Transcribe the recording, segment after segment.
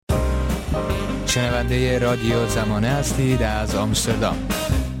شنونده رادیو زمانه هستید از آمستردام.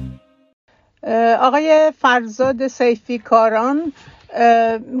 آقای فرزاد صیفی کاران،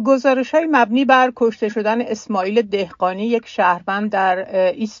 گزارش‌های مبنی بر کشته شدن اسماعیل دهقانی، یک شهروند در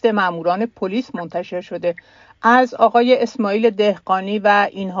ایست ماموران پلیس منتشر شده. از آقای اسماعیل دهقانی و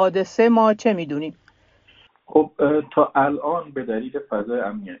این حادثه ما چه می‌دونیم؟ خب تا الان به دلیل فضای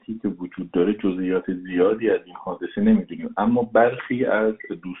امنیتی که وجود داره جزئیات زیادی از این حادثه نمیدونیم، اما برخی از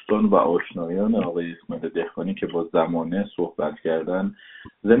دوستان و آشنایان آقای اسماعیل دهقانی که با زمانه صحبت کردن،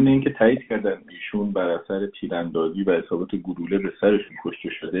 ضمن اینکه تایید کردن ایشون بر اثر تیراندازی و اصابت گلوله به سرشون کشته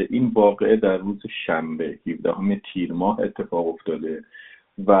شده، این واقعه در روز شنبه 17 تیر ماه اتفاق افتاده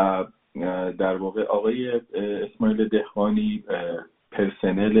و در واقع آقای اسماعیل دهقانی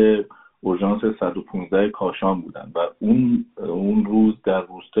پرسنل اورژانس 115 کاشان بودن و اون روز در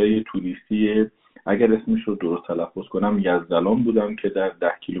روستای توریستی، اگر اسمش رو درست تلفظ کنم، یزدلان بودن که در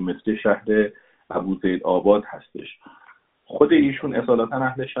 10 کیلومتری شهر ابوزیدآباد هستش. خود ایشون اصالتا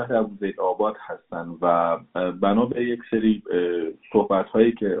اهل شهر ابوزیدآباد هستن و بنا به یک سری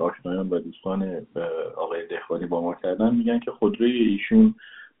صحبت‌هایی که آشنایان و دوستان آقای دهقانی با ما کردن، میگن که خودروی ایشون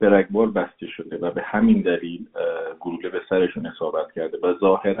به رگبار بسته شده و به همین دلیل گلوله به سرشون اصابت کرده و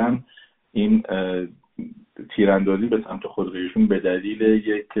ظاهراً این تیراندازی به سمت خودرویشون به دلیل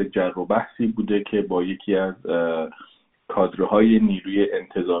یک جر و بحثی بوده که با یکی از کادرهای نیروی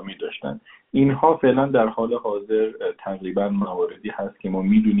انتظامی داشتن. اینها فعلا در حال حاضر تقریبا مواردی هست که ما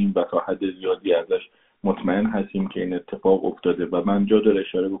میدونیم و تا حد زیادی ازش مطمئن هستیم که این اتفاق افتاده و من جا داره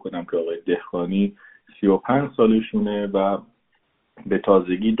اشاره بکنم که آقای دهقانی 35 سالشونه و به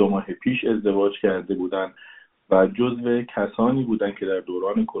تازگی 2 ماه پیش ازدواج کرده بودن و جزو کسانی بودن که در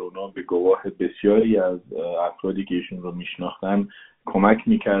دوران کرونا به گواه بسیاری از افرادی که ایشون رو میشناختن کمک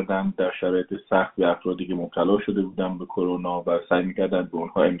میکردن در شرایط سخت به افرادی که مبتلا شده بودن به کرونا و سعی میکردن به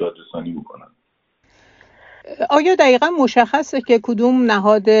اونها امداد رسانی بکنن. آیا دقیقا مشخصه که کدوم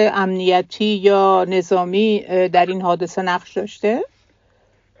نهاد امنیتی یا نظامی در این حادثه نقش داشته؟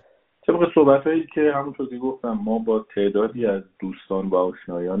 طبق صحبت‌هایی که همونطور که گفتم ما با تعدادی از دوستان و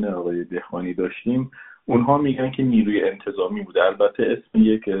آشنایان آقای دهقانی داشتیم، اونها میگن که نیروی انتظامی بوده. البته اسم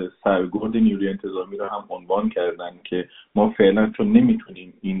یک سرگرد نیروی انتظامی رو هم عنوان کردن که ما فعلا چون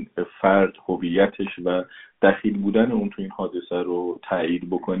نمیتونیم این فرد هویتش و دخیل بودن اون تو این حادثه رو تایید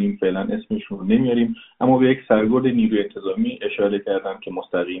بکنیم، فعلا اسمش رو نمیاریم، اما به یک سرگرد نیروی انتظامی اشاره کردن که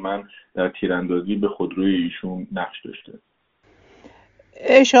مستقیما در تیراندازی به خودروی ایشون نقش داشته.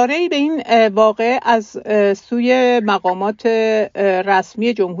 اشاره‌ای به این واقعه از سوی مقامات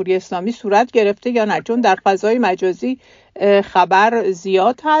رسمی جمهوری اسلامی صورت گرفته یا نه؟ چون در فضای مجازی خبر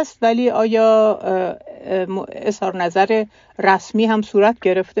زیاد هست، ولی آیا اظهار نظر رسمی هم صورت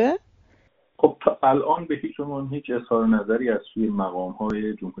گرفته؟ خب تا الان به هیچ اظهار نظری از سوی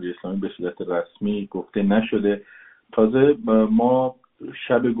مقام‌های جمهوری اسلامی به صورت رسمی گفته نشده. تازه ما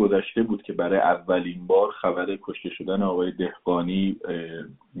شب گذشته بود که برای اولین بار خبر کشته شدن آقای دهقانی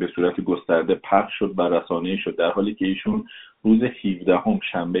به صورت گسترده پخش شد و رسانه‌ای شد، در حالی که ایشون روز 17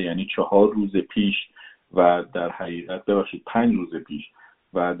 شنبه، یعنی 4 روز پیش و در حقیقت 5 روز پیش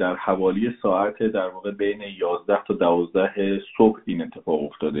و در حوالی ساعت در واقع بین 11 تا 12 صبح این اتفاق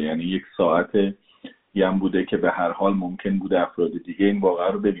افتاده، یعنی 1 ساعت هم بوده که به هر حال ممکن بوده افراد دیگه این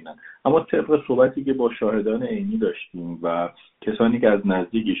واقعه رو ببینن. اما طبق صحبتی که با شاهدان عینی داشتیم و کسانی که از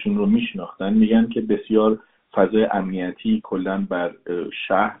نزدیکشون رو میشناختن، میگن که بسیار فضای امنیتی کلاً بر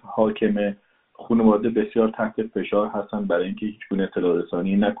شهر حاکمه، خانواده بسیار تحت فشار هستن برای اینکه هیچ گونه اطلاع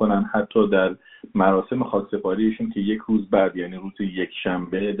رسانی نکنن. حتی در مراسم خاکسپاریشون که 1 روز بعد، یعنی روز 1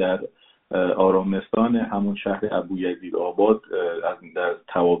 شنبه، در آرامستان همون شهر ابوزیدآباد در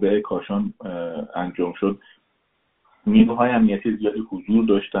توابع کاشان انجام شد، نیروهای امنیتی زیادی حضور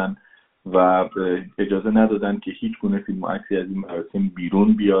داشتن و اجازه ندادن که هیچ گونه فیلم و عکسی از این مراسم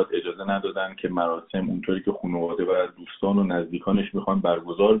بیرون بیاد، اجازه ندادن که مراسم اونطوری که خانواده و دوستان و نزدیکانش میخوان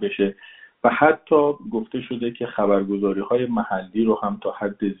برگزار بشه و حتی گفته شده که خبرگزاری‌های محلی رو هم تا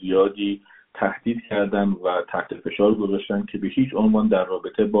حد زیادی تهدید کردن و تحت فشار گذاشتن که به هیچ عنوان در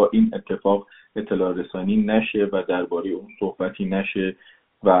رابطه با این اتفاق اطلاع رسانی نشه و درباره اون صحبتی نشه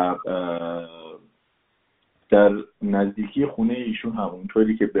و در نزدیکی خونه ایشون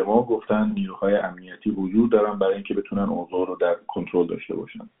همونطوری که به ما گفتن نیروهای امنیتی حضور دارن برای اینکه بتونن اوضاع رو در کنترل داشته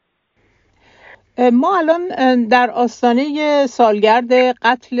باشن. ما الان در آستانه سالگرد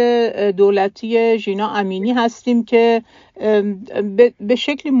قتل دولتی ژینا امینی هستیم که به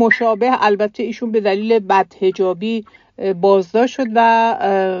شکلی مشابه، البته ایشون به دلیل بدحجابی بازداشت شد و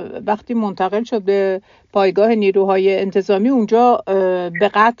وقتی منتقل شد به پایگاه نیروهای انتظامی اونجا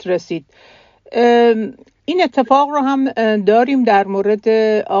به قتل رسید. این اتفاق رو هم داریم در مورد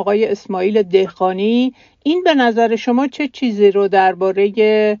آقای اسماعیل دهقانی. این به نظر شما چه چیزی رو درباره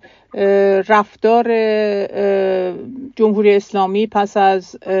رفتار جمهوری اسلامی پس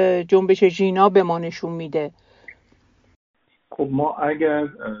از جنبش ژینا به ما نشون میده؟ خب ما اگر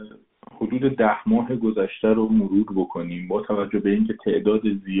حدود 10 ماه گذشته رو مرور بکنیم، با توجه به اینکه تعداد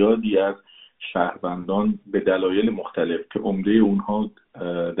زیادی از شهروندان به دلایل مختلف که عمده اونها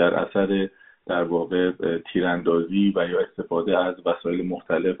در اثر در واقع تیراندازی و یا استفاده از وسایل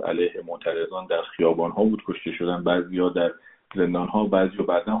مختلف علیه معترضان در خیابان‌ها بود کشته شدن، بعضیا در زندان‌ها، بعضیا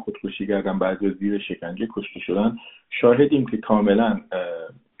بعداً خودکشی کردن، بعضیا زیر شکنجه کشته شدن، شاهدیم که کاملاً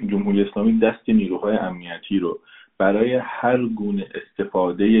جمهوری اسلامی دست نیروهای امنیتی رو برای هر گونه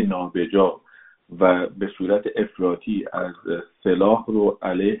استفاده نابجا و به صورت افراطی از سلاح رو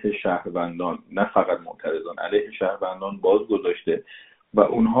علیه شهروندان، نه فقط معترضان، علیه شهروندان باز گذاشته و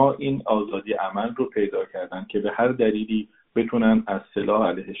اونها این آزادی عمل رو پیدا کردن که به هر دلیلی بتونن از سلاح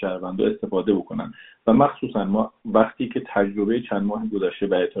علیه شهروندان استفاده بکنن. و مخصوصا ما وقتی که تجربه چند ماه گذشته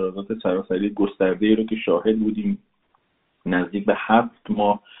و اعتراضات سراسری گسترده‌ای رو که شاهد بودیم، نزدیک به 7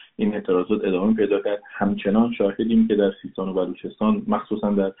 ماه این اعتراضات ادامه پیدا کرد، همچنان شاهدیم که در سیستان و بلوچستان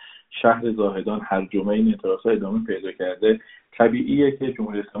مخصوصا در شهر زاهدان هر جمعه این اعتراضات ادامه پیدا کرده. طبیعیه که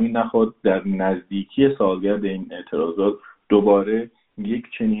جمهوری اسلامی نخواد در نزدیکی سالگرد این اعتراضات دوباره یک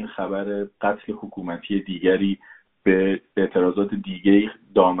چنین خبر قتل حکومتی دیگری به اعتراضات دیگری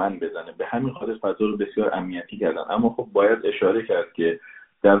دامن بزنه. به همین خاطر فضا رو بسیار امنیتی کردن. اما خب باید اشاره کرد که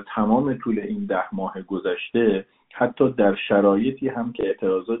در تمام طول این 10 ماه گذشته، حتی در شرایطی هم که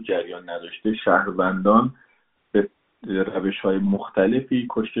اعتراضات جریان نداشته، شهروندان به روش‌های مختلفی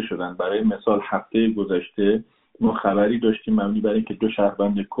کشته شدن. برای مثال هفته گذشته ما خبری داشتیم مبنی بر اینکه 2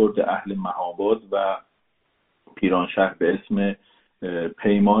 شهروند کرد اهل مهاباد و پیرانشهر به اسم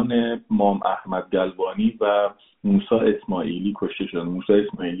پیمان مام احمد گلوانی و موسی اسماعیلی کشته شدن. موسی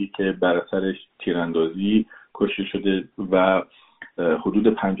اسماعیلی که بر اثر تیراندازی کشته شده و حدود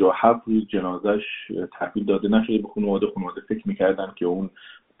 57 روز جنازش تحویل داده نشده به خانواده فکر می‌کردن که اون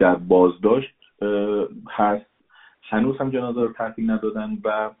در بازداشت هست، هنوز هم جنازه رو تحویل ندادن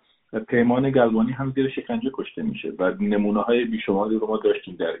و پیمان گلوانی هم زیر شکنجه کشته میشه و نمونه‌های بیشماری رو ما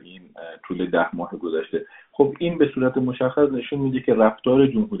داشتیم در این طول 10 ماه گذشته. خب این به صورت مشخص نشون میده که رفتار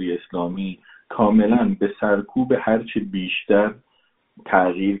جمهوری اسلامی کاملا به سرکوب هرچه بیشتر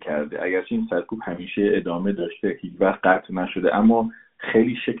تغییر کرده. اگرچه این سرکوب همیشه ادامه داشته، هیچ وقت قطع نشده، اما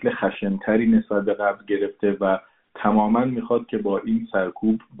خیلی شکل خشن‌تری نسبت به قبل گرفته و تماما میخواد که با این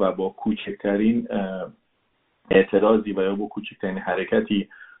سرکوب و با کوچکترین اعتراضی و یا با کوچکترین حرکتی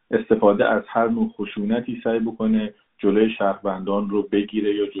استفاده از هر نوع خشونتی سعی بکنه جلوی شهروندان رو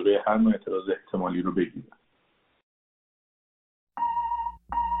بگیره یا جلوی هر نوع اعتراض احتمالی رو بگیره.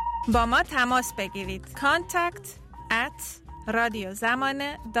 با ما تماس بگیرید.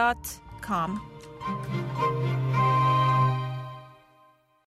 contact@radiozamane.com